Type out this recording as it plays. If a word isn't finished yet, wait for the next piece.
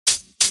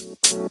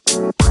Good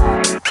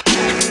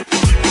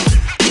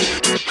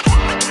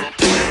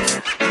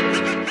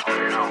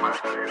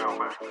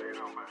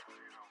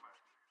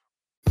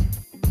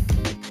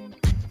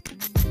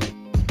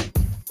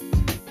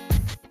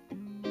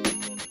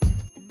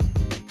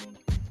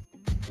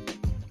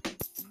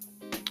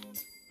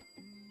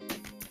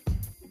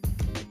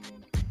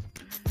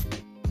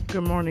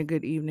morning,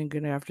 good evening,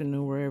 good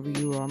afternoon, wherever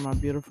you are, my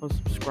beautiful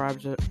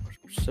subscriber.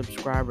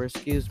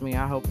 Excuse me.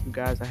 I hope you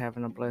guys are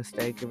having a blessed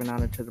day, giving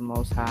honor to the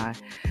Most High,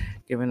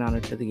 giving honor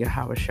to the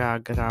Yahweh Shah,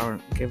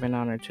 giving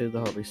honor to the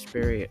Holy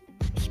Spirit.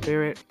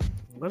 Spirit,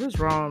 what is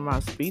wrong with my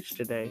speech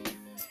today?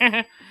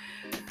 I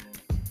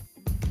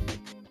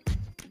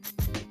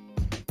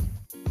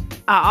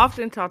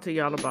often talk to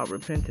y'all about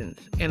repentance,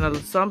 and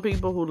some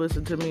people who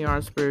listen to me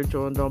aren't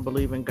spiritual and don't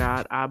believe in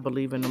God. I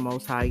believe in the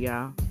Most High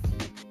Yah,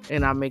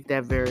 and I make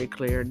that very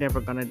clear.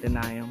 Never gonna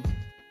deny Him.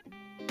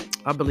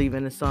 I believe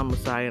in the Son,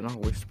 Messiah, and the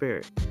Holy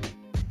Spirit.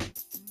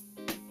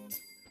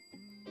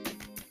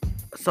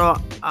 So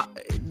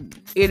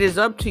it is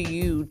up to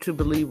you to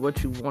believe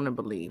what you want to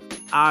believe.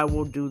 I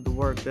will do the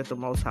work that the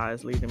Most High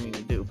is leading me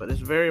to do. But it's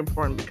very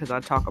important because I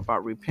talk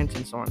about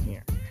repentance on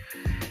here.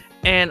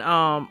 And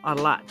a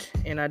lot.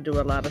 And I do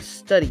a lot of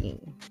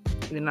studying.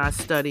 And my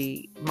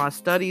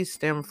studies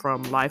stem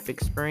from life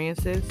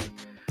experiences.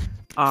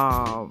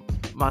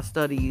 My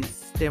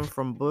studies stem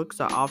from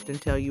books. I often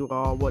tell you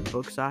all what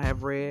books I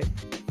have read.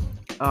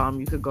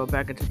 You could go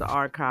back into the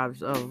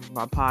archives of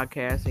my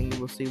podcast and you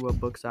will see what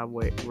books I've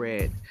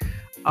read.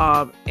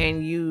 And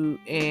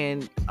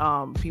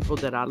people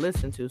that I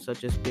listen to,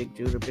 such as Big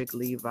Judah, Big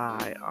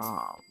Levi,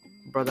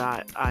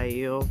 Brother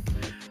Aiel.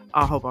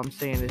 I hope I'm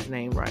saying his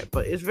name right.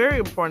 But it's very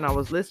important. I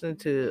was listening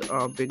to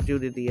Big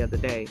Judah the other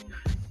day.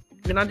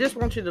 And I just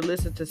want you to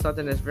listen to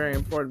something that's very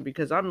important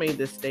because I made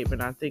this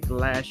statement, I think,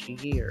 last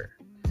year.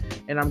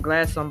 And I'm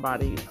glad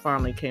somebody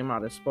finally came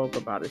out and spoke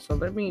about it. So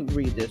let me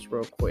read this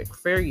real quick.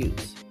 Fair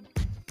use.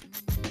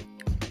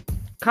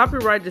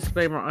 Copyright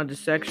disclaimer under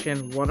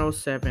Section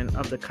 107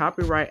 of the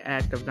Copyright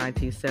Act of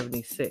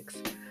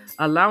 1976.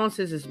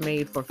 Allowances is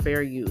made for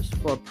fair use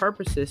for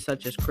purposes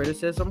such as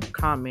criticism,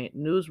 comment,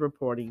 news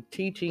reporting,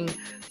 teaching,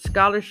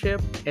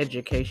 scholarship,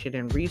 education,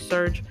 and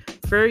research.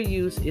 Fair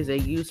use is a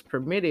use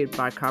permitted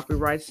by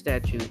copyright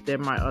statute that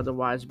might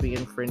otherwise be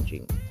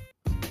infringing.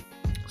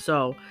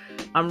 So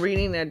I'm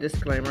reading that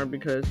disclaimer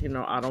because,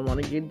 I don't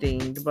want to get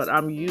dinged, but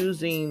I'm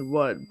using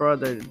what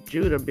Brother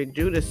Judah, Big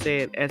Judah,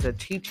 said as a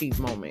teaching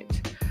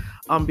moment.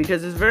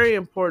 Because it's very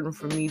important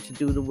for me to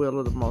do the will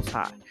of the Most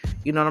High.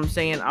 You know what I'm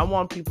saying? I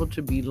want people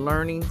to be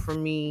learning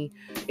from me,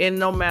 and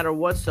no matter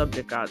what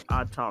subject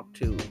I talk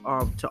to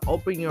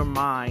open your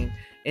mind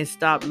and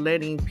stop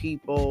letting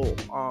people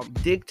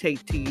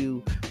dictate to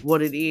you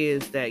what it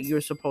is that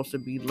you're supposed to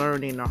be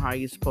learning or how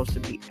you're supposed to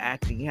be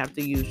acting. You have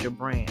to use your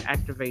brain,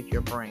 activate your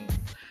brain.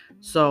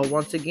 So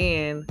once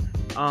again,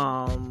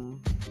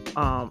 I'm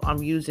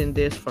using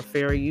this for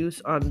fair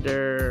use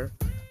under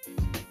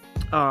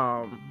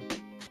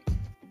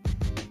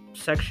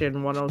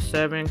Section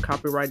 107,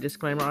 copyright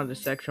disclaimer under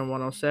Section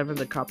 107,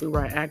 the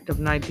Copyright Act of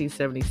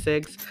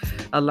 1976.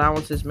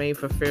 Allowances made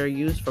for fair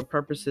use for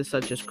purposes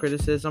such as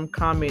criticism,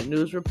 comment,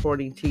 news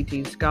reporting,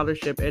 teaching,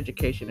 scholarship,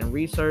 education, and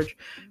research.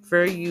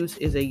 Fair use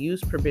is a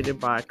use permitted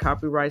by a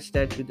copyright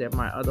statute that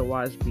might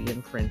otherwise be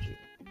infringing.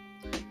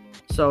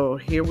 So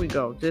here we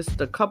go. Just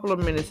a couple of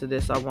minutes of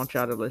this I want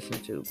y'all to listen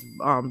to.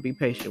 Be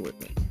patient with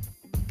me.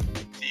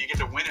 So you get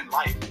to win in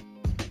life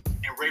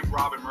and rape,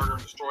 rob, and murder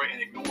and destroy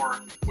and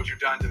ignore what you've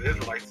done to the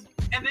Israelites.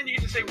 And then you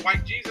get to say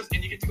white Jesus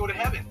and you get to go to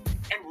heaven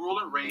and rule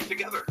and reign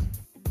together.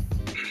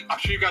 I'm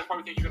sure you guys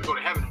probably think you're going to go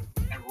to heaven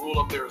and rule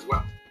up there as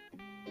well.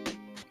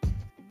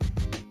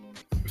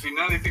 You see,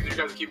 none of these things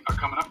that you guys are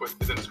coming up with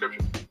is in the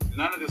scriptures.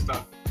 None of this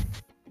stuff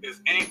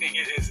is anything,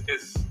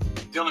 is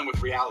dealing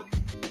with reality.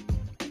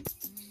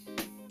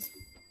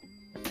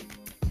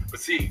 But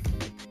see,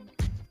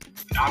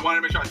 I wanted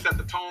to make sure I set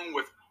the tone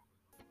with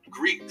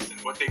Greeks and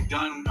what they've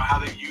done, how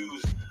they've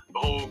used the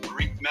whole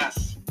Greek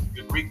mess,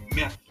 the Greek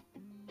myth,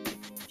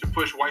 to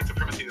push white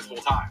supremacy this whole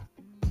time.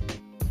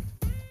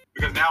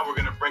 Because now we're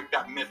going to break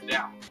that myth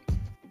down.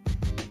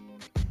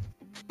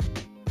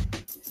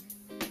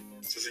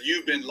 So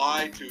you've been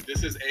lied to.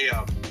 This is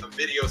a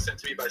video sent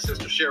to me by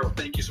Sister Cheryl.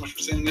 Thank you so much for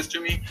sending this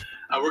to me.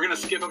 We're going to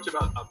skip up to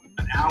about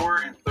an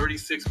hour and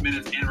 36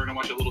 minutes, and we're going to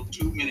watch a little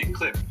 2-minute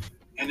clip.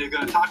 And they're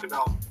going to talk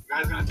about,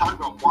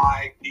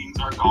 why things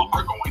are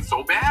going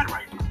so bad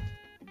right now.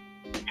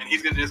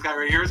 And this guy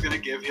right here is going to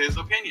give his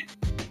opinion.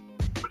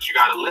 But you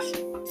got to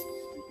listen.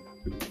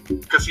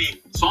 Because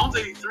see, Psalms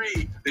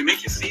 83, they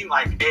make you seem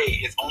like, hey,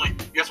 it's only,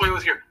 guess what he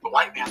was here? The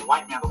white man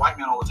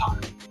all the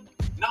time.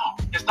 No,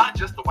 it's not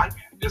just the white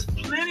man. There's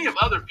plenty of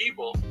other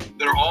people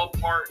that are all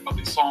part of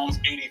the Psalms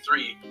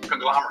 83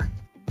 conglomerate.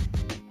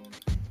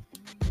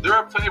 There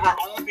are plenty of our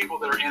own people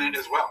that are in it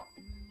as well,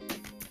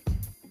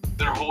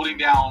 that are holding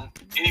down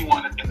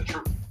anyone that's in the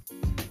truth.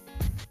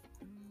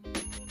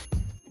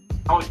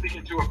 I was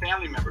speaking to a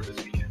family member this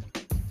weekend,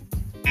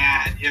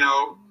 and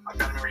my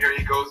family member here,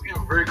 he goes,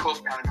 very close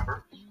family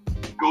member.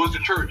 goes to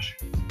church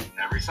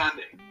every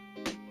Sunday.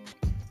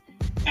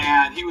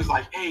 And he was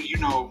like, hey,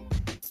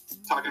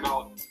 talking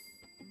about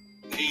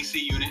the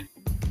AC unit.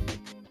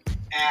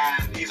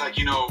 And he's like,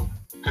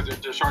 because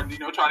they're starting,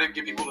 trying to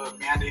get people to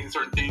mandate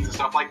certain things and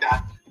stuff like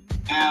that.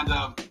 And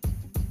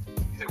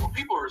he's like, well,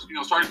 people are,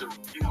 starting to,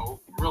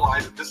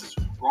 realize that this is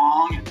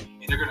wrong, and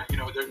they're gonna,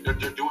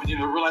 they're doing,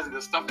 realizing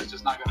this stuff is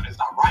just it's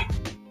not right.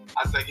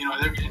 I said,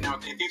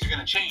 things are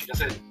gonna change. I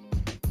said,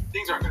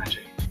 things aren't gonna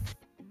change.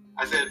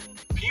 I said,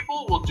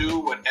 people will do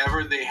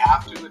whatever they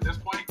have to at this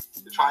point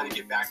to try to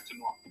get back to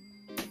normal.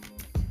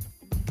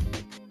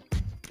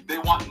 They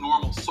want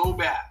normal so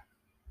bad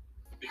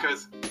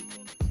because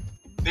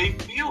they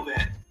feel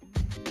that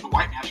the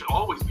white man should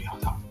always be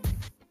on top.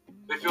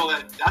 They feel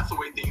that that's the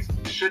way things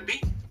should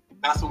be.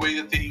 That's the way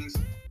that things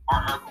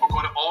are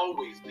going to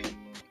always be.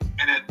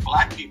 And that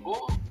black and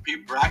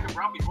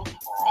brown people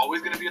are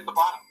always going to be at the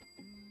bottom.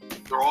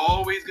 They're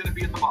always going to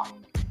be at the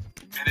bottom.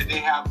 And that they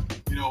have,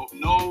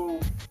 no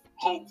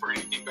hope for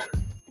anything better.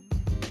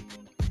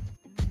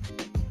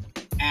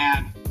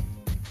 And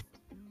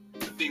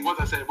the thing was,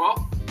 I said,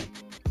 well,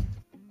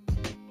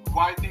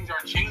 why things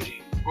aren't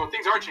changing? Well,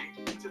 things are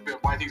changing. I said,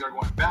 why things are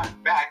going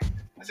back?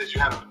 I said, you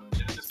had a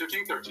Genesis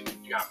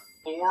 15:13. You got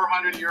a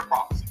 400-year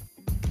prophecy.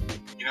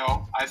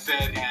 I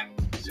said, and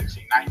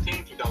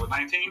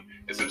 2019,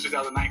 as soon as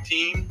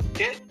 2019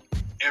 hit,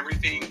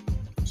 everything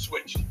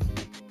switched.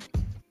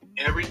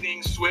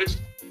 Everything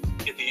switched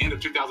at the end of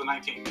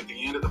 2019, at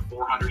the end of the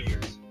 400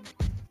 years.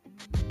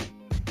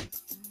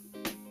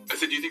 I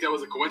said, do you think that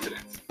was a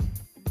coincidence?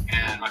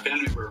 And my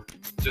family member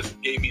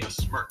just gave me a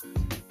smirk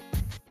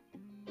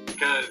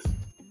because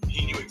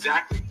he knew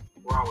exactly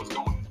where I was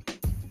going.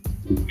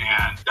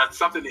 And that's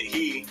something that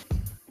he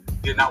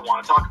did not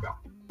want to talk about.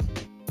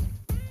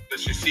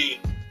 Because you see,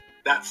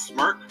 that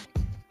smirk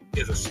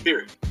is a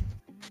spirit.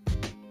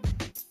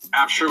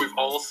 I'm sure we've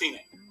all seen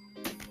it.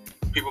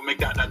 People make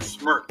that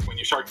smirk. When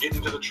you start getting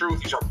into the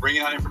truth, you start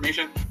bringing out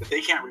information that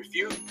they can't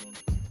refute,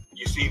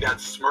 you see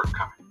that smirk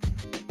coming.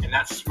 And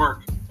that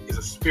smirk is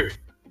a spirit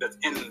that's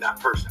in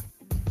that person.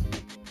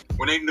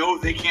 When they know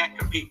they can't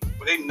compete,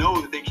 when they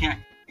know that they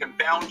can't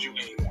confound you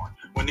anymore,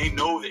 when they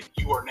know that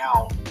you are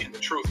now in the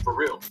truth for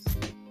real.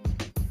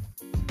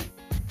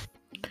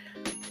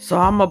 So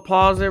I'm gonna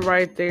pause it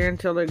right there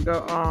until it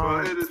go.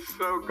 It is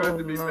so good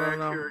to be back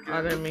here again.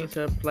 I didn't mean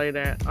to play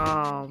that.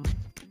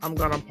 I'm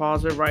gonna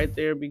pause it right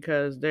there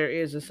because there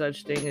is a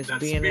such thing as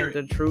being in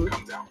the truth.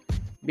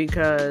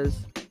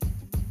 Because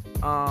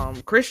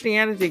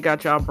Christianity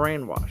got y'all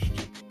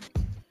brainwashed.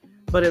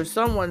 But if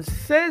someone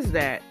says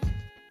that,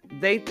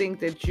 they think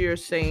that you're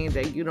saying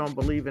that you don't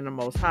believe in the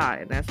Most High,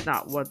 and that's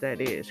not what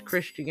that is.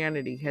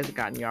 Christianity has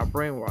gotten y'all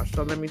brainwashed.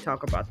 So let me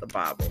talk about the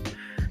Bible.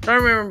 So I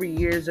remember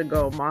years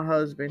ago, my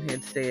husband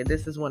had said,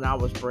 this is when I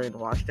was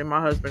brainwashed, and my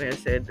husband had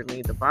said to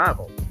me, the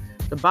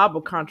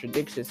Bible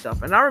contradicts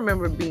itself. And I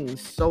remember being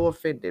so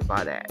offended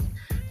by that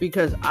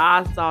because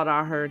I thought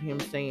I heard him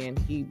saying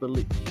he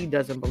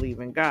doesn't believe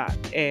in God.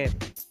 And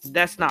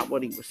that's not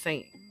what he was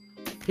saying.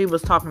 He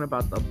was talking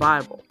about the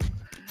Bible.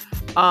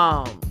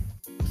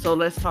 So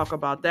let's talk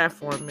about that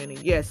for a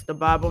minute. Yes, the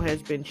Bible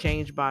has been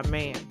changed by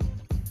man.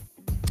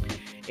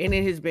 And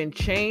it has been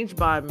changed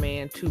by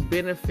man to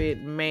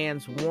benefit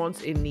man's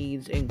wants and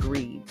needs and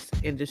greeds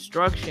and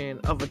destruction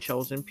of a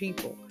chosen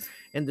people.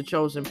 And the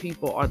chosen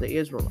people are the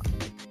Israelites.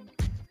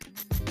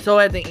 So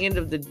at the end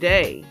of the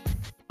day,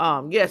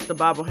 yes, the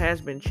Bible has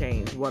been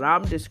changed. What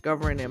I'm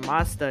discovering in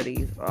my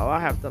studies,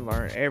 I have to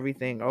learn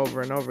everything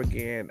over and over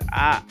again.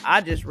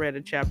 I just read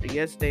a chapter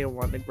yesterday in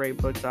one of the great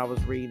books I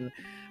was reading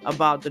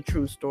about the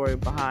true story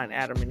behind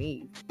Adam and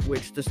Eve,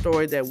 which the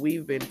story that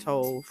we've been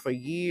told for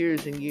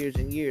years and years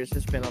and years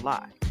has been a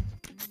lie.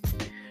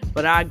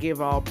 But I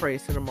give all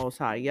praise to the Most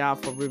High Yah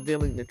for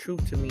revealing the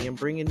truth to me and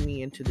bringing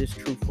me into this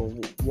truthful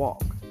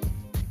walk.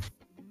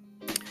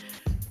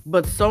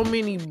 But so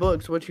many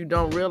books, what you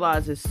don't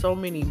realize is so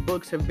many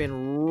books have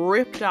been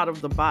ripped out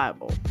of the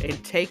Bible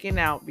and taken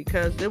out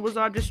because it was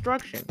our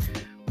destruction.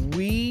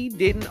 We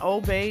didn't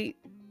obey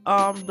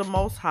the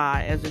Most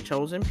High as a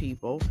chosen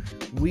people.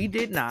 We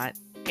did not,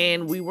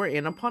 and we were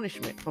in a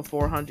punishment for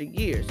 400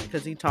 years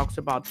because he talks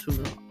about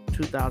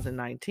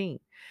 2019.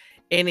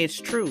 And it's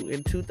true.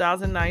 In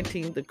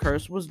 2019, the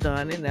curse was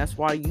done, and that's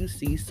why you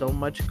see so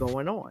much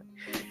going on.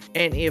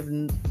 And if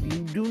you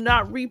do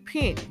not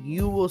repent,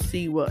 you will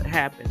see what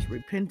happens.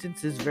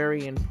 Repentance is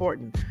very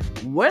important,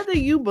 whether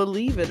you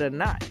believe it or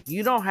not.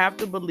 You don't have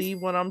to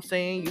believe what I'm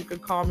saying. You can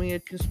call me a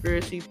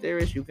conspiracy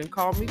theorist. You can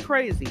call me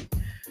crazy.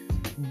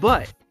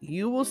 But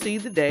you will see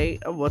the day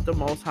of what the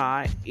Most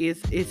High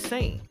is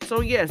saying.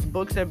 So yes,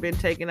 books have been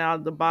taken out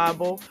of the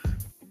Bible.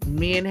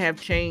 Men have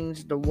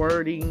changed the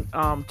wording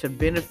to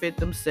benefit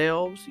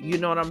themselves. You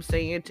know what I'm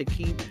saying? To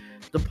keep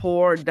the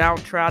poor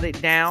downtrodden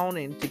down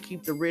and to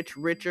keep the rich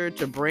richer,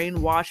 to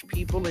brainwash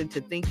people into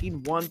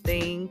thinking one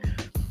thing.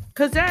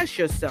 Because ask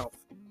yourself,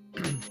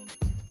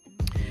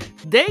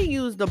 they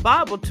use the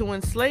Bible to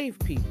enslave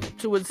people,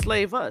 to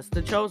enslave us,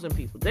 the chosen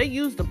people. They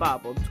used the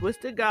Bible,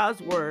 twisted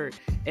God's word,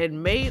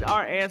 and made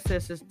our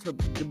ancestors to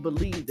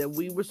believe that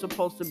we were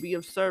supposed to be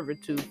of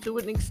servitude. To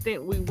an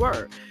extent, we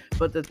were.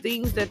 But the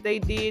things that they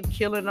did,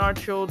 killing our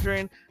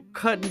children,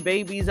 cutting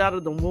babies out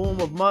of the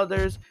womb of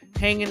mothers,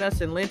 hanging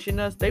us and lynching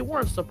us, they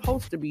weren't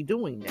supposed to be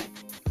doing that.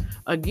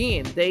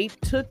 Again, they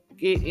took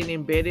it and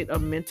embedded a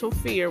mental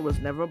fear. It was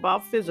never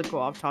about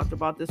physical. I've talked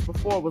about this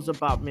before. It was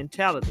about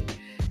mentality.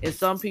 And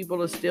some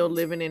people are still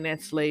living in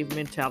that slave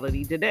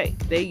mentality today.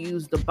 They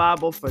use the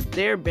Bible for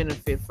their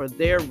benefit, for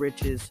their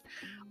riches.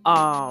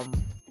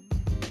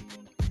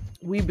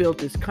 We built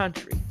this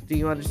country. Do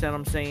you understand what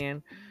I'm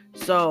saying?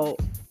 So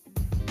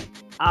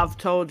I've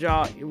told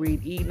y'all,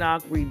 read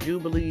Enoch, read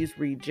Jubilees,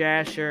 read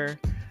Jasher.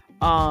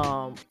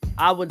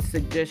 I would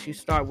suggest you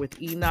start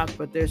with Enoch,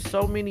 but there's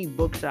so many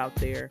books out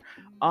there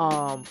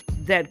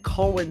that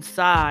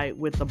coincide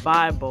with the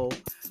Bible,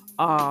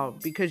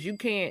 because you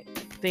can't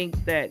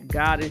think that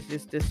God is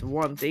just this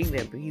one thing.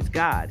 That he's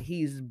God.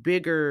 He's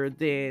bigger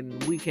than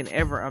we can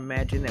ever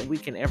imagine, that we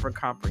can ever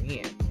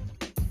comprehend.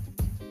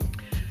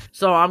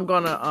 So I'm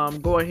gonna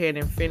go ahead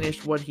and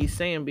finish what he's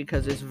saying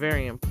because it's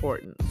very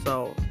important.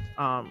 So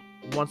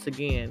once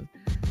again,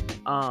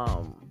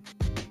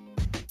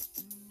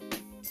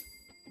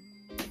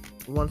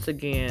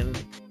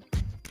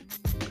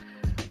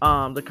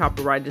 the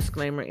copyright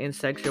disclaimer in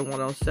section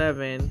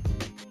 107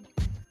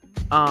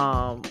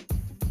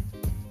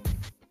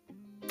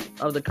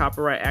 of the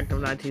Copyright Act of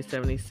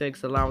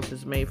 1976,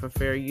 allowances made for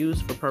fair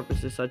use for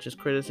purposes such as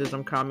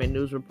criticism, comment,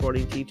 news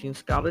reporting, teaching,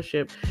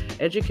 scholarship,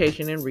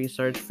 education, and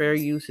research. Fair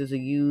use is a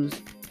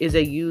use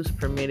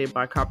permitted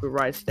by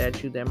copyright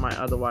statute that might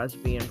otherwise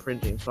be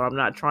infringing. So I'm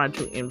not trying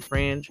to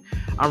infringe.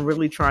 I'm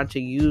really trying to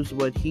use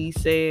what he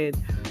said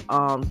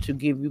to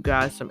give you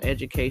guys some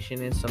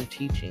education and some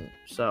teaching.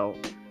 So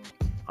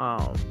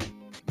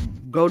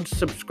go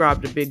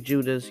subscribe to Big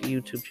Judah's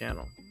YouTube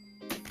channel.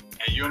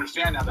 And you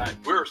understand now that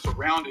we're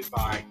surrounded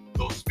by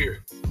those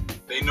spirits.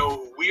 They know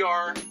who we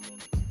are, and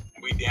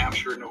we damn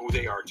sure know who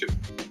they are too.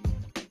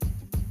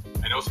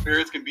 And those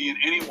spirits can be in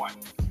anyone.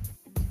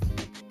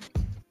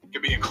 It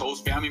could be in close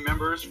family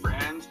members,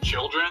 friends,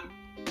 children,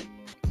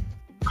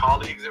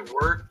 colleagues at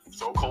work,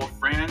 so-called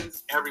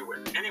friends, everywhere,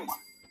 anyone.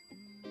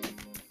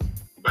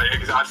 But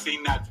because I've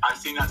seen that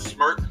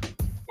smirk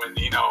when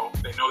they know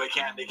they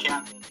can't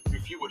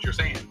refute what you're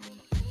saying,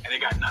 and they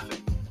got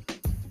nothing.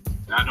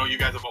 And I know you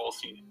guys have all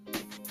seen it.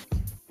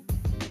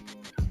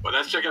 But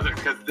let's check out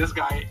because this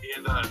guy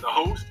is the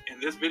host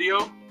in this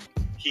video.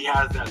 He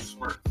has that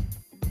smirk.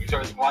 You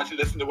start watching,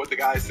 listen to what the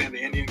guy is saying.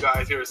 The Indian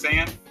guys here are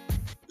saying.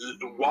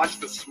 Watch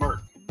the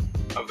smirk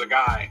of the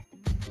guy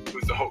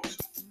who's the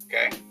host.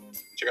 Okay,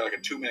 check out like a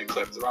 2-minute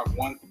clip. It's about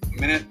 1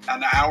 minute,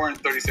 an hour and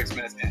 36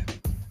 minutes in. I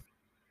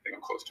think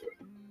I'm close to it.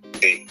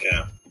 Hey,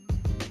 yeah.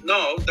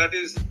 No, that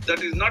is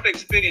not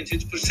experience.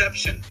 It's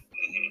perception.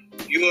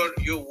 Mm-hmm.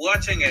 You're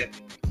watching it.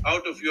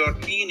 Out of your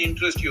keen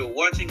interest, you're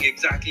watching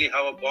exactly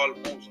how a ball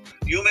moves.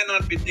 You may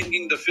not be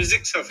thinking the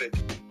physics of it,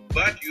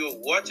 but you're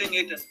watching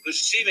it and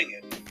perceiving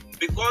it.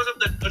 Because of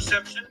that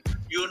perception,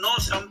 you know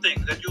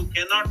something that you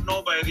cannot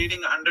know by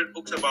reading 100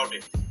 books about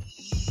it.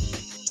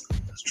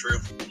 That's true.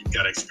 You've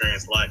got to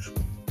experience life.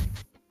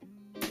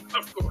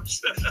 Of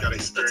course. You've got to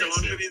experience That's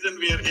the only reason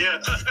we are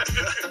here.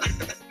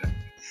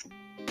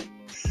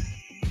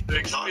 To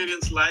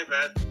experience life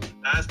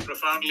as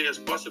profoundly as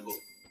possible.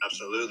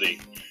 Absolutely.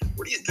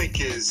 What do you think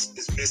is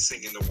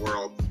missing in the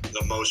world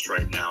the most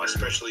right now,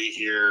 especially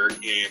here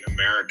in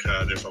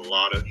America? There's a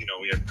lot of,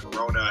 we have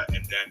Corona,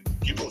 and then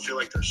people feel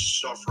like they're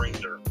suffering,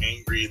 they're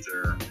angry,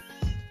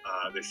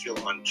 they feel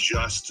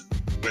unjust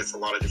with a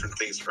lot of different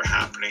things that are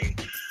happening.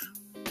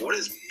 What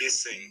is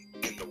missing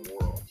in the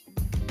world?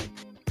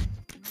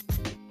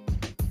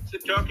 So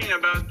talking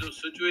about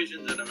those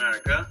situations in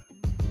America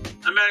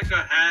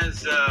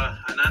has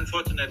an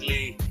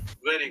unfortunately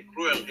very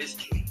cruel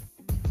history.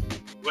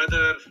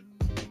 Whether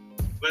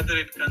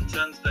it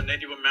concerns the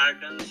Native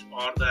Americans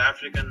or the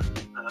African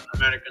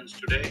Americans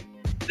today,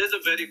 there's a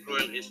very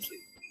cruel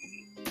history.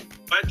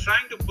 By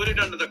trying to put it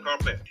under the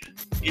carpet,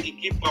 it'll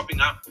keep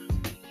popping up.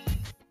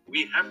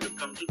 We have to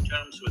come to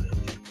terms with it.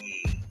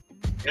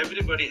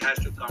 Everybody has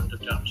to come to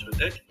terms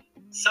with it.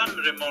 Some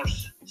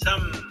remorse,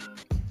 some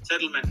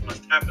settlement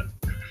must happen.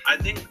 I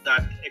think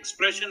that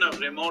expression of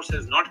remorse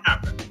has not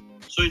happened,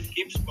 so it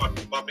keeps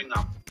popping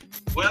up.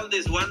 Well,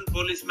 this one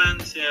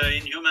policeman's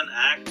inhuman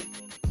act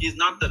is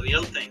not the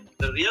real thing.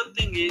 The real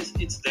thing is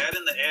it's there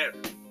in the air.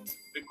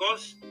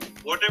 Because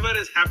whatever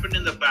has happened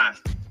in the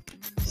past,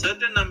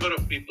 certain number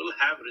of people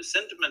have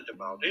resentment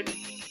about it.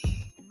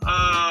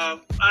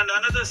 And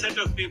another set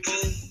of people,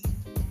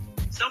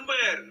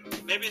 somewhere,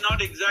 maybe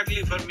not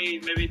exactly for me,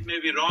 maybe it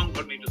may be wrong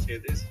for me to say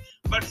this,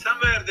 but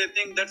somewhere they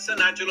think that's a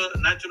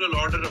natural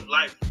order of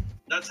life.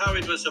 That's how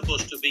it was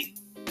supposed to be.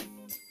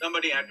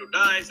 Somebody had to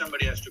die,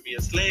 somebody has to be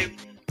a slave.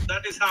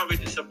 That is how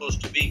it is supposed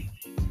to be.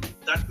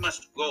 That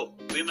must go.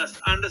 We must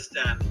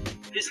understand,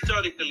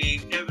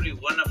 historically, every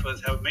one of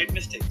us have made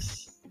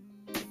mistakes.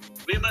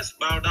 We must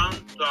bow down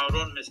to our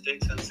own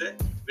mistakes and say,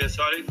 we are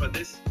sorry for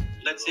this.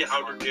 let's see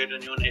how to create a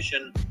new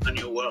nation, a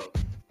new world.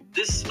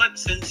 This much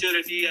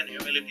sincerity and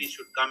humility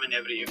should come in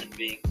every human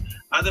being.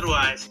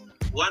 Otherwise,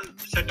 one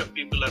set of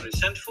people are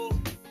resentful,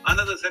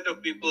 another set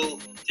of people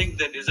think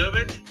they deserve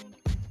it.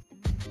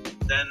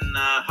 Then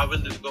how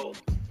will this go?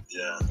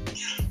 Yeah.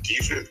 Do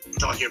you feel,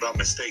 talking about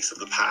mistakes of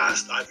the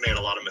past, I've made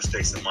a lot of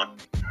mistakes in my... All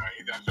right,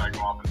 you guys try to go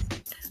off.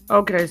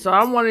 Okay, so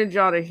I wanted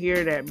y'all to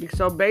hear that.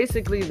 So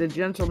basically, the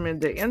gentleman,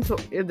 the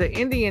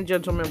Indian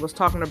gentleman was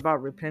talking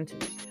about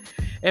repentance.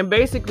 And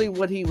basically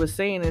what he was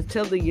saying is,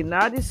 till the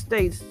United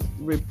States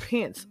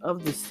repents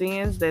of the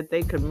sins that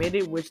they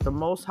committed, which the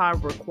Most High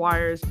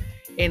requires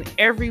in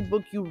every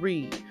book you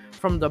read,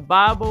 from the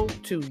Bible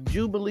to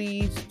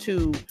Jubilees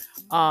to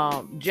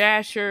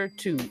Jasher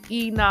to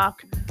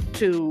Enoch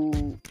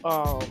to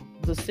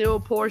the Seal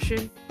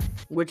portion,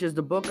 which is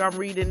the book I'm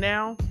reading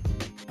now.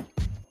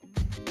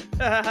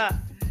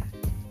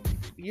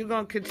 You're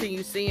going to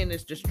continue seeing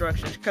this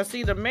destruction. Because,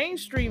 see, the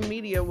mainstream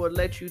media will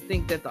let you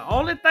think that the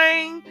only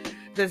thing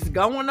that's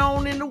going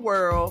on in the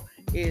world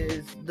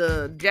is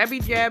the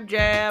jabby jab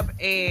jab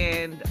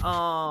and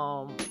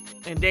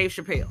Dave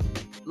Chappelle.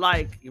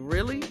 Like,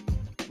 really?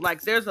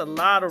 Like, there's a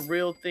lot of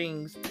real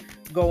things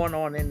going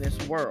on in this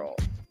world.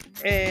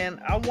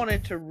 And I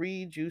wanted to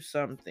read you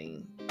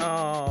something.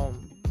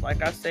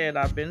 Like I said,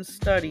 I've been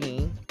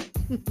studying.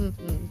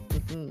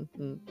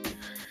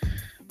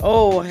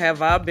 Oh,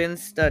 have I been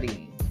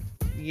studying?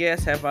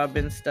 Yes, have I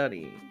been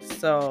studying?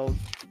 So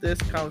this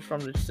comes from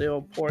the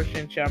Seal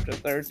portion, chapter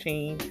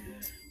 13,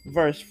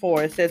 verse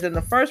 4. It says, "And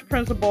the first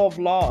principle of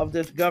law of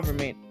this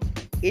government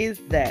is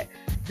that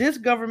this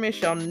government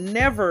shall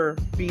never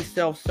be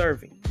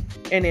self-serving.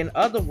 And in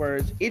other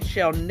words, it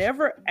shall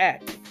never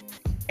act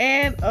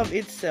and of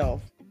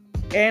itself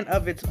and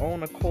of its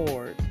own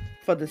accord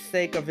for the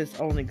sake of its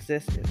own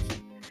existence.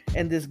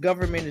 And this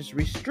government is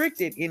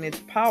restricted in its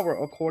power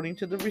according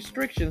to the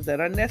restrictions that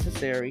are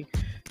necessary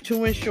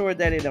to ensure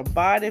that it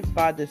abideth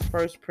by this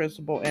first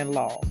principle and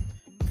law.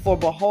 For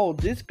behold,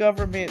 this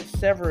government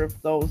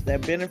severeth those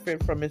that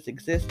benefit from its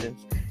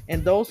existence,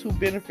 and those who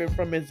benefit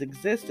from its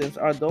existence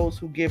are those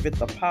who give it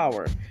the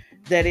power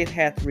that it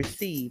hath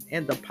received.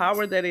 And the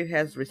power that it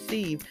has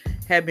received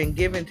have been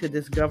given to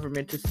this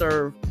government to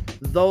serve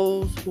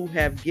those who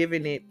have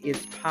given it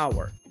its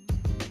power."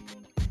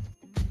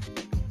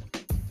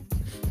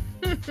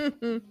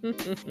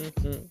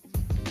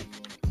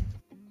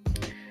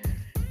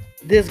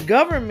 This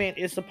government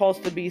is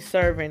supposed to be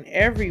serving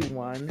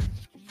everyone.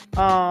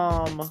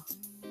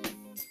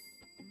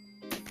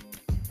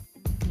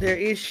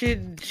 There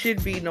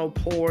should be no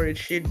poor. It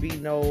should be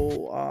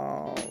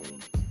no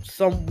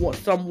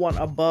someone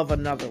above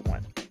another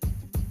one.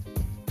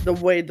 The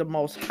way the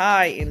Most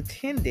High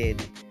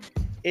intended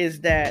is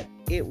that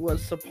it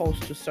was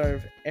supposed to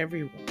serve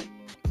everyone.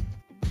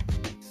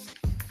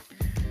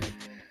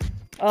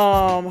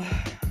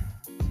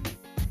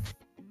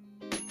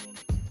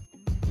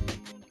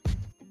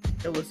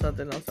 It was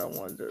something else I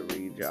wanted to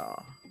read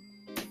y'all.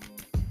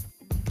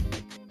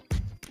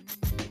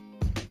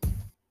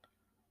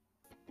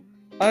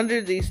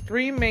 Under these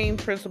three main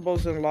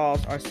principles and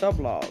laws are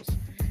sub-laws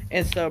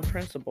and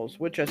sub-principles,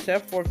 which are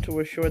set forth to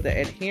assure the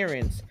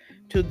adherence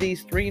to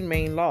these three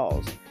main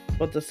laws.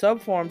 But the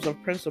sub-forms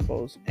of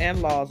principles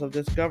and laws of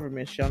this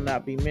government shall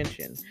not be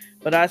mentioned.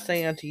 But I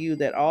say unto you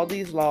that all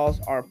these laws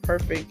are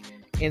perfect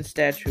in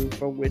statute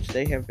for which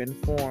they have been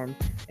formed,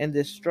 and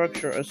this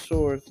structure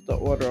assures the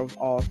order of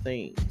all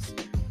things.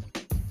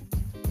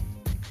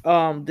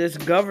 This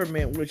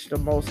government which the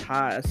Most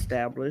High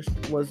established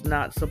was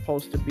not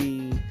supposed to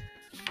be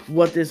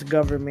what this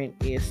government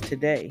is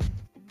today.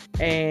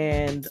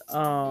 And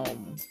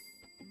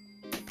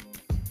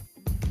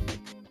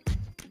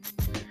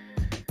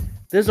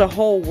there's a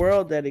whole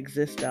world that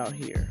exists out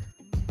here.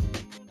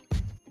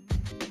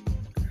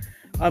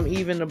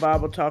 Even the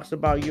Bible talks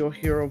about you'll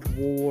hear of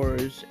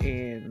wars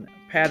and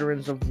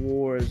patterns of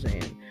wars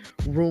and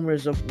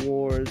rumors of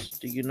wars.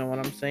 Do you know what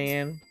I'm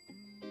saying?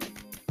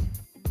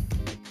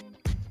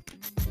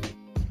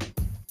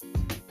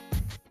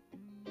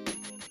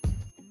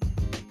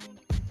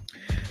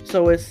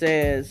 So it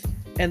says,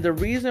 "And the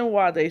reason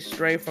why they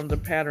stray from the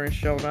pattern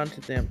shown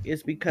unto them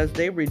is because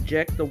they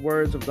reject the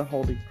words of the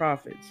holy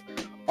prophets,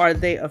 or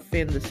they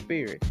offend the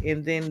Spirit,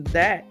 and then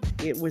that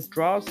it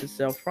withdraws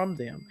itself from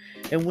them.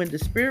 And when the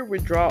Spirit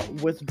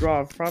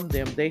withdraw from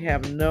them, they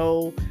have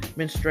no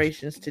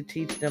ministrations to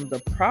teach them the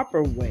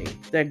proper way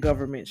that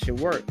government should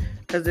work,"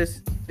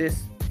 because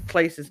this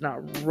place is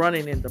not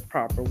running in the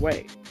proper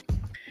way.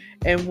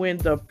 "And when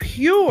the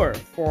pure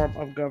form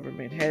of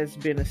government has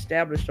been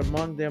established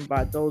among them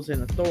by those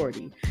in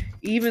authority,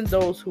 even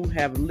those who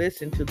have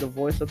listened to the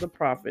voice of the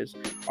prophets,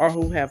 or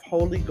who have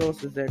Holy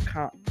Ghost as their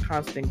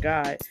constant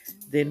guide,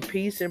 then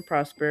peace and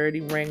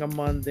prosperity reign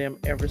among them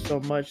ever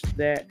so much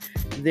that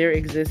there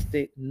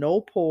existed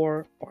no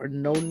poor or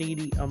no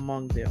needy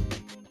among them."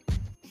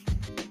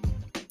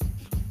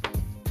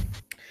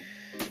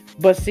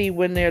 But see,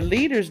 when their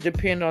leaders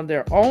depend on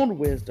their own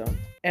wisdom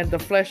and the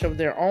flesh of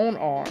their own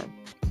arm,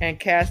 and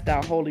cast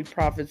out holy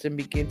prophets and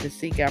begin to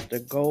seek after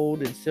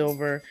gold and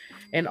silver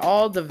and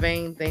all the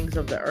vain things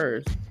of the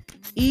earth,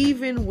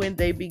 even when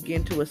they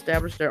begin to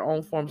establish their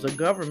own forms of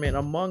government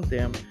among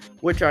them,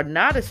 which are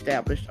not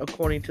established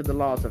according to the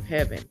laws of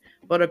heaven,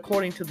 but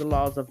according to the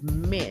laws of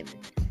men.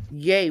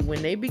 Yea,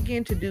 when they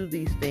begin to do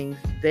these things,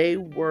 they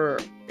were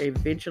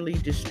eventually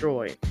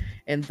destroyed.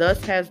 And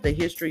thus has the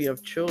history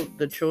of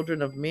the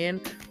children of men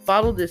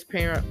followed this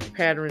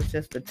pattern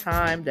since the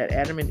time that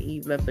Adam and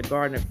Eve left the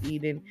Garden of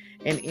Eden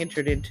and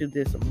entered into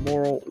this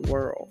moral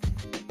world.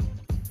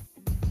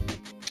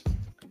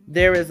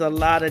 There is a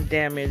lot of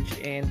damage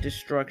and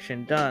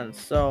destruction done.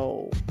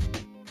 So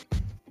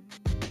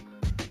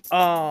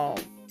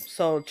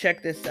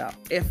check this out.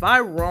 If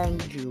I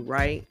wronged you,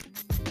 right?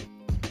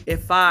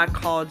 If I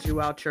called you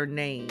out your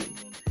name,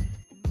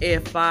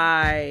 if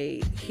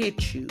I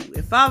hit you,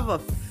 if I've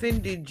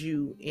offended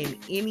you in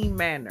any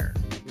manner,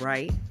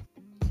 right?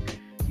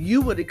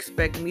 You would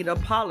expect me to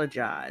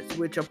apologize,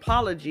 which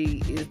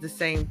apology is the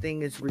same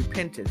thing as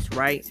repentance,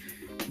 right?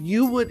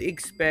 You would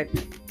expect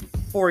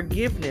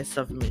forgiveness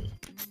of me.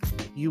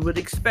 You would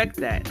expect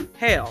that.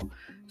 Hell,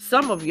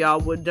 some of y'all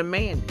would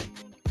demand it.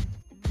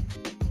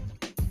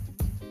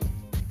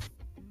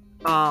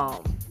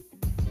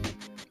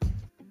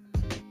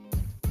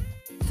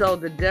 So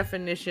the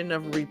definition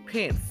of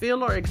repent: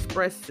 feel or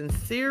express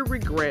sincere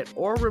regret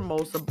or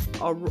remorse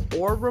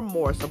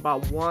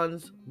about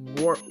one's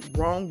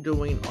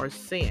wrongdoing or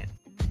sin.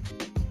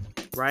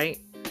 Right?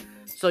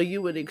 So you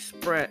would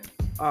express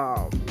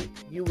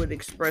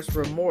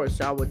remorse.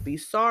 I would be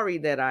sorry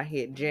that I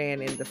hit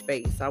Jan in the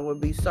face. I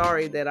would be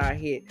sorry that I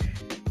hit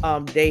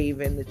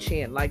Dave in the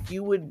chin. Like,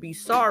 you would be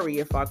sorry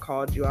if I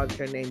called you out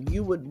your name.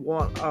 You would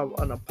want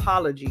an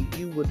apology.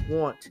 You would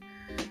want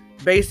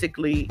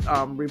basically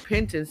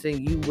repentance,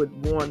 and you would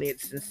want it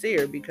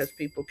sincere, because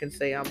people can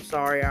say, I'm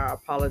sorry, I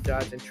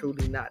apologize, and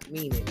truly not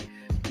mean it.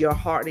 Your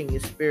heart and your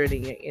spirit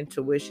and your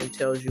intuition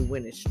tells you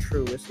when it's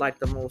true. It's like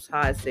the Most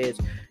High says,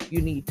 you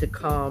need to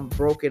come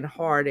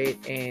brokenhearted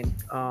and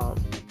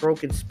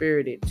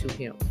broken-spirited to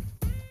Him.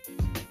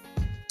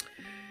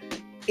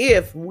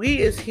 If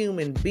we as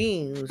human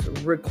beings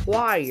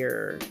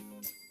require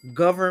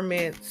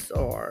governments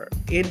or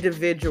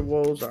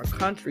individuals or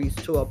countries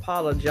to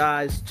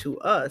apologize to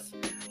us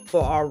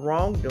for our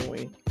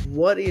wrongdoing,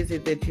 what is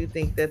it that you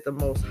think that the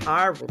Most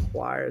High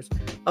requires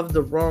of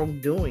the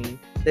wrongdoing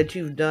that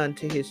you've done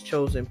to His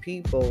chosen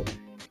people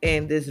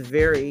and this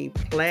very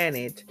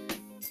planet,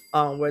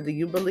 whether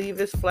you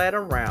believe it's flat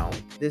or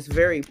round, this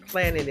very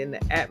planet in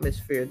the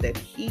atmosphere that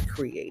He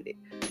created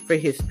for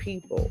His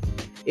people?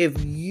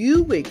 If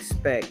you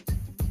expect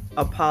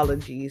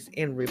apologies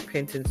and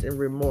repentance and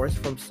remorse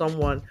from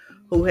someone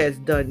who has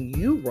done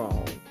you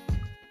wrong,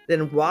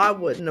 then why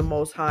wouldn't the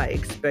Most High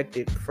expect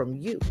it from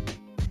you?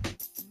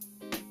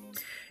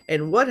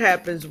 And what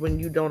happens when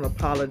you don't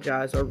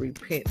apologize or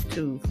repent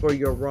for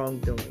your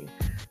wrongdoing?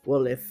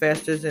 Well, it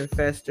festers and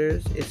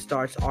festers. It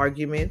starts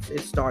arguments.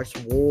 It starts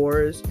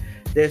wars.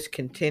 There's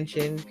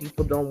contention.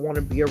 People don't want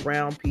to be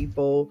around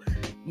people.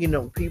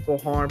 People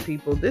harm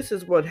people. This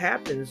is what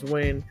happens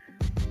when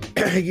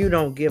you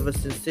don't give a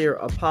sincere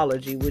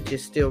apology, which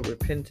is still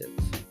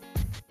repentance.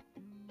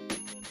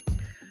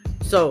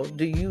 So,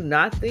 do you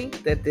not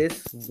think that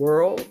this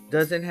world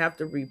doesn't have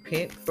to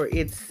repent for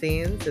its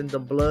sins and the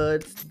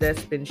blood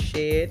that's been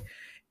shed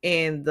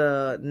and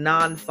the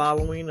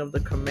non-following of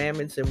the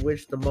commandments in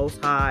which the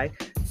Most High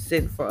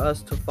sent for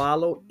us to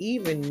follow?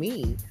 Even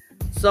me,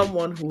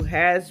 someone who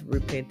has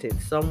repented,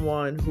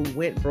 someone who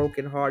went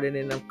brokenhearted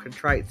in a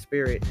contrite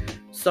spirit,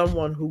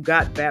 someone who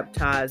got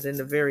baptized in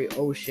the very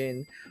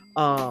ocean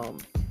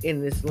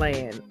in this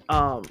land,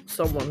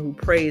 someone who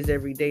prays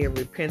every day and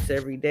repents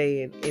every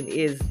day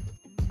and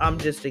I'm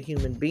just a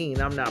human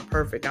being. I'm not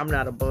perfect. I'm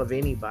not above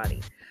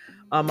anybody.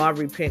 I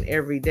repent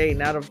every day,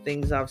 not of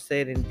things I've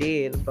said and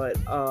did, but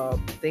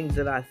things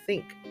that I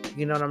think,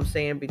 you know what I'm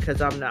saying?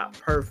 Because I'm not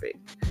perfect.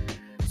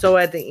 So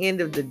at the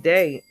end of the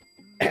day,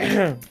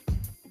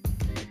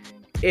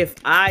 if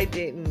I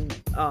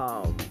didn't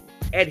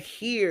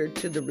adhere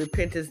to the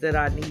repentance that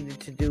I needed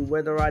to do,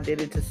 whether I did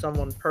it to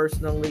someone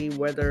personally,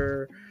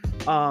 whether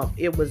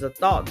it was a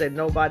thought that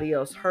nobody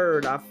else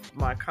heard,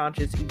 my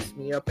conscience eats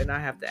me up and I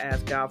have to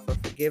ask God for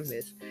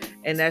forgiveness.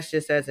 And that's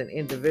just as an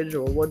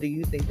individual. What do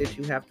you think that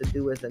you have to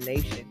do as a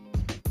nation?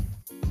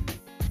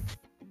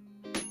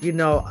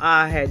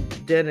 I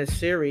had done a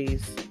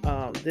series.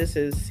 This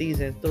is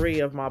season 3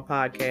 of my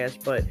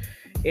podcast, but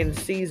in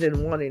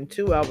season 1 and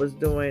 2, I was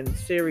doing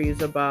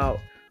series about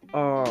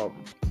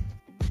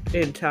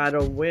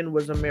entitled "When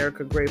Was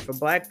America Great for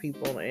Black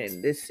People?"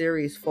 And this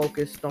series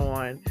focused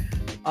on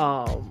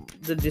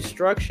the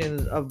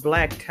destruction of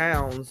black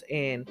towns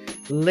and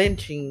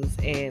lynchings.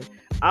 And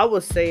I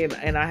was saying,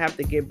 and I have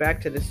to get back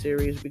to the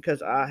series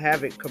because I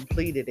haven't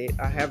completed it.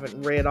 I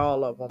haven't read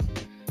all of them.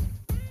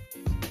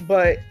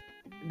 But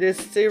this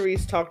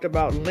series talked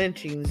about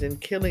lynchings and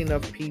killing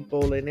of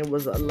people, and it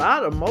was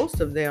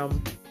most of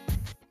them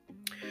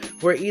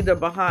were either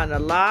behind a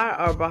lie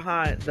or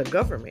behind the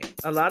government.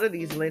 A lot of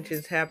these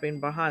lynchings happen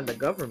behind the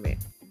government.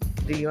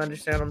 Do you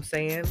understand what I'm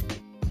saying?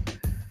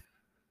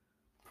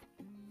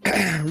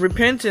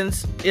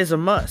 Repentance is a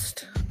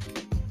must.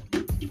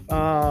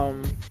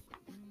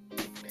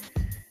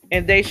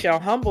 And they shall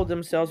humble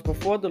themselves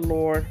before the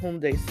Lord whom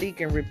they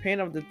seek, and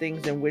repent of the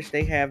things in which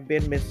they have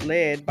been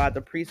misled by the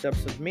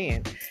precepts of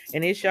men.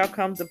 And it shall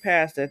come to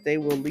pass that they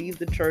will leave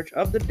the church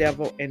of the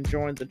devil and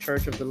join the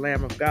church of the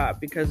Lamb of God,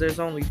 because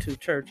there's only two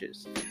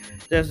churches.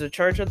 There's the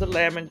church of the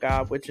Lamb of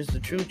God, which is the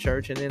true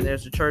church, and then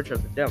there's the church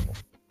of the devil.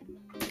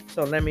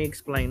 So let me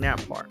explain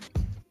that part.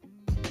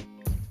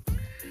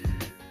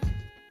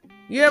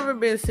 You ever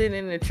been sitting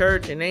in the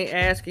church and they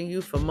asking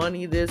you for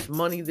money this,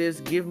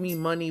 give me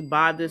money,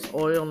 buy this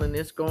oil and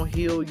it's gonna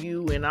heal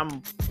you, and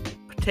I'm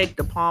take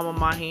the palm of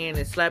my hand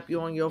and slap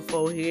you on your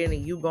forehead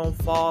and you gonna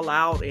fall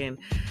out, and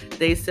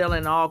they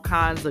selling all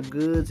kinds of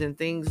goods and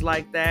things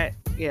like that?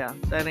 Yeah,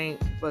 that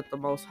ain't what the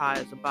Most High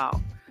is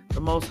about. The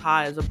Most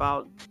High is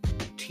about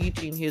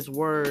teaching his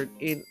word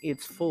in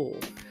its full.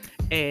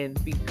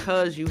 And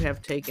because you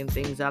have taken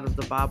things out of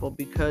the Bible,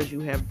 because you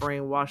have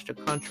brainwashed a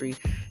country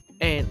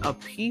and a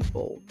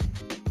people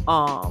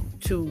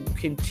to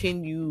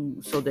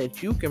continue so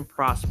that you can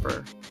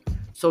prosper,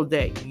 so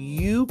that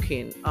you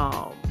can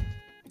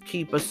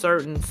keep a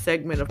certain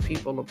segment of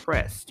people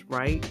oppressed,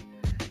 right?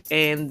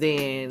 And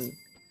then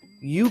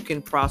you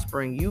can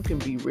prosper and you can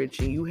be rich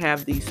and you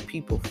have these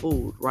people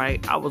fooled,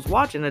 right? I was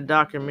watching a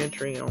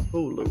documentary on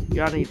Hulu.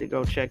 Y'all need to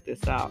go check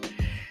this out.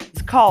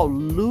 It's called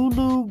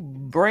Lulu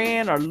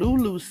Brand or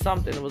Lulu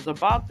something. It was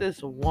about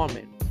this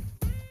woman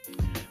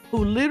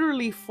who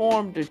literally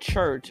formed a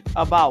church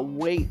about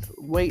weight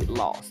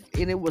loss.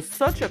 And it was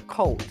such a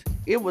cult.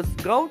 It was,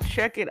 go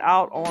check it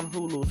out on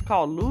Hulu. It's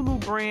called Lulu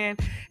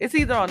Brand. It's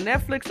either on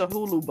Netflix or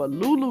Hulu, but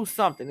Lulu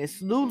something.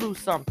 It's Lulu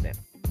something.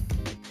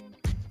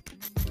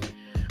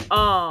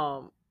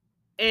 And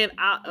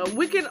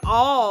we can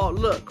all,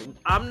 look,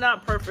 I'm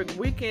not perfect.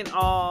 We can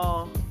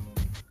all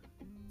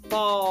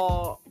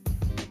fall.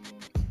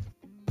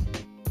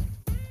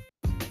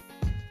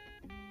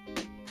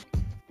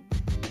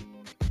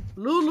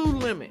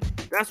 Lululemon.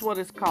 That's what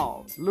it's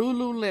called.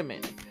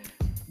 Lululemon.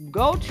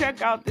 Go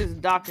check out this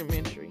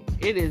documentary.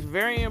 It is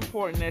very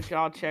important that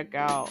y'all check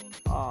out.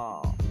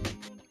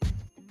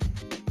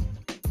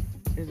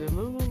 Is it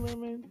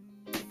Lululemon?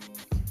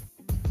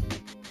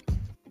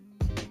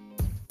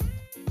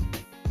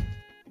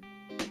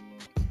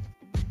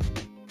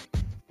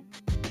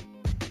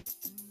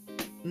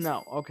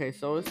 No. Okay,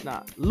 so it's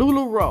not.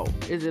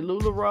 LuLaRoe. Is it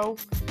LuLaRoe?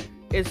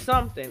 It's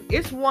something.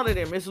 It's one of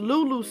them. It's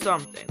Lulu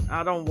something.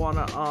 I don't want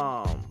to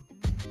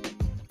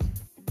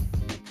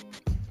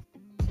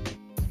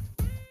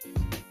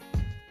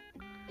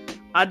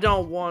I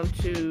don't want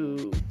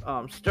to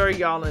stir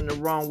y'all in the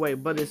wrong way,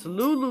 but it's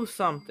Lulu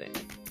something.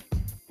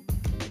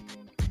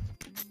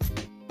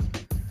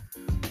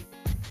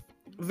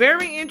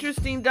 Very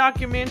interesting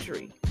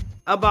documentary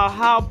about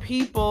how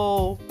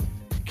people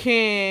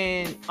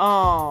can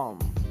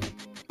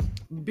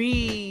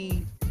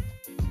be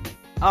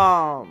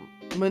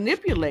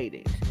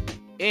manipulated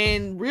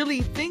and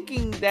really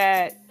thinking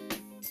that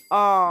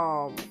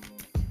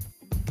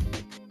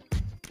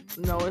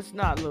no, it's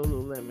not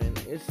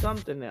Lululemon. It's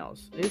something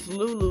else. It's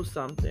Lulu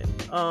something.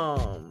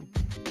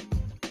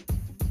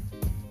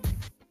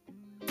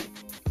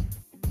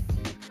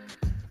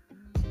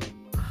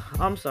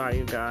 I'm sorry,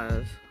 you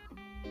guys.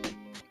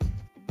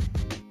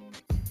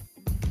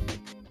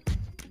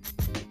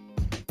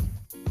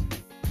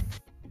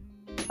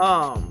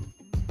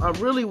 I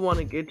really want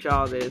to get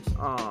y'all this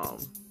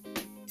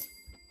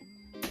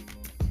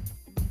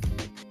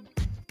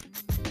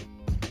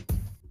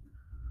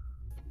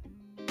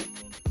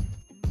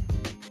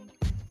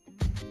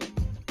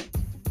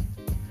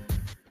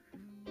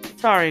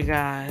sorry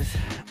guys.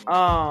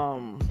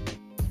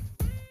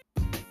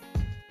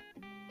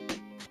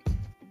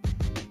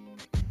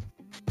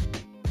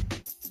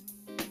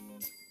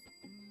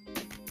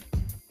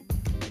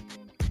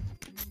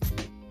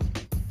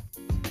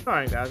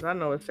 Sorry guys, I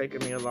know it's taking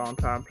me a long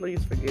time.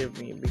 Please forgive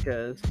me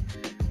because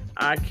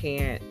I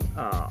can't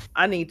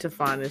I need to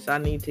find this. I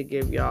need to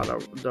give y'all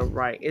the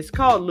right. It's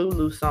called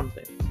Lulu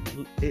something.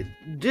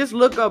 Just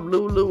look up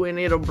Lulu and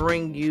it'll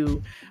bring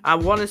you, I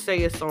want to say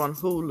it's on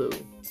Hulu.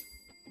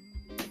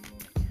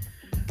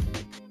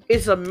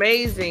 It's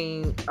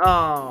amazing.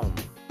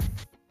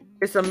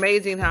 It's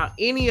amazing how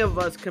any of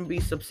us can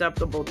be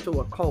susceptible to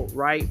a cult,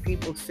 right?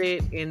 People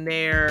sit in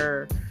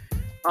their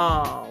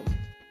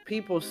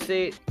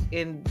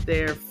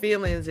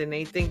feelings and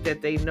they think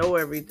that they know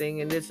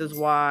everything, and this is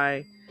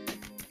why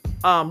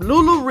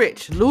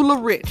LuLaRich.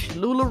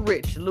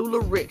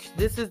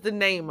 This is the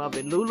name of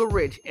it.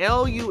 LuLaRich.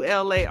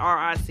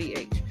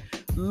 LuLarich.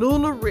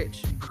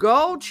 LuLaRich.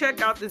 Go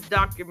check out this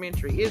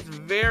documentary. It's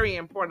very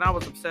important. I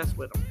was obsessed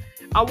with them.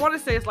 I want to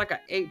say it's like an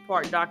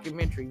 8-part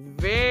documentary.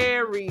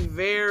 Very,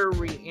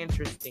 very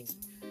interesting.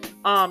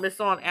 It's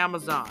on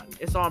Amazon.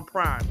 It's on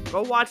Prime.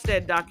 Go watch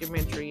that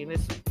documentary. And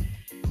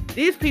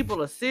these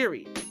people are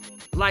serious.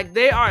 Like,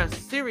 they are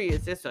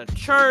serious. It's a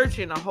church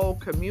and a whole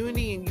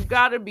community, and you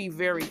got to be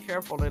very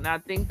careful. And I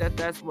think that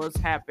that's what's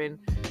happened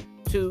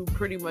to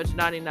pretty much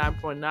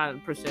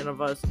 99.9%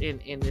 of us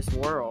in this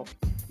world,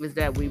 is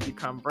that we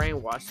become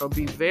brainwashed. So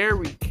be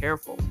very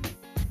careful.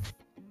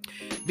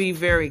 Be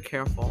very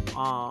careful.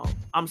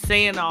 I'm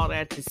saying all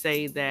that to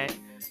say that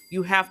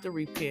you have to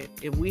repent.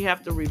 If we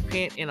have to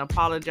repent and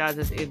apologize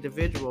as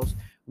individuals,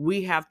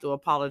 we have to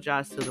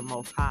apologize to the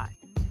Most High.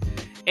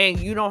 And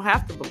you don't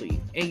have to believe,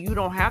 and you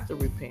don't have to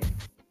repent.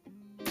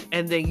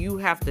 And then you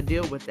have to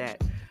deal with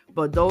that.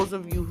 But those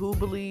of you who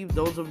believe,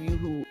 those of you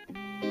who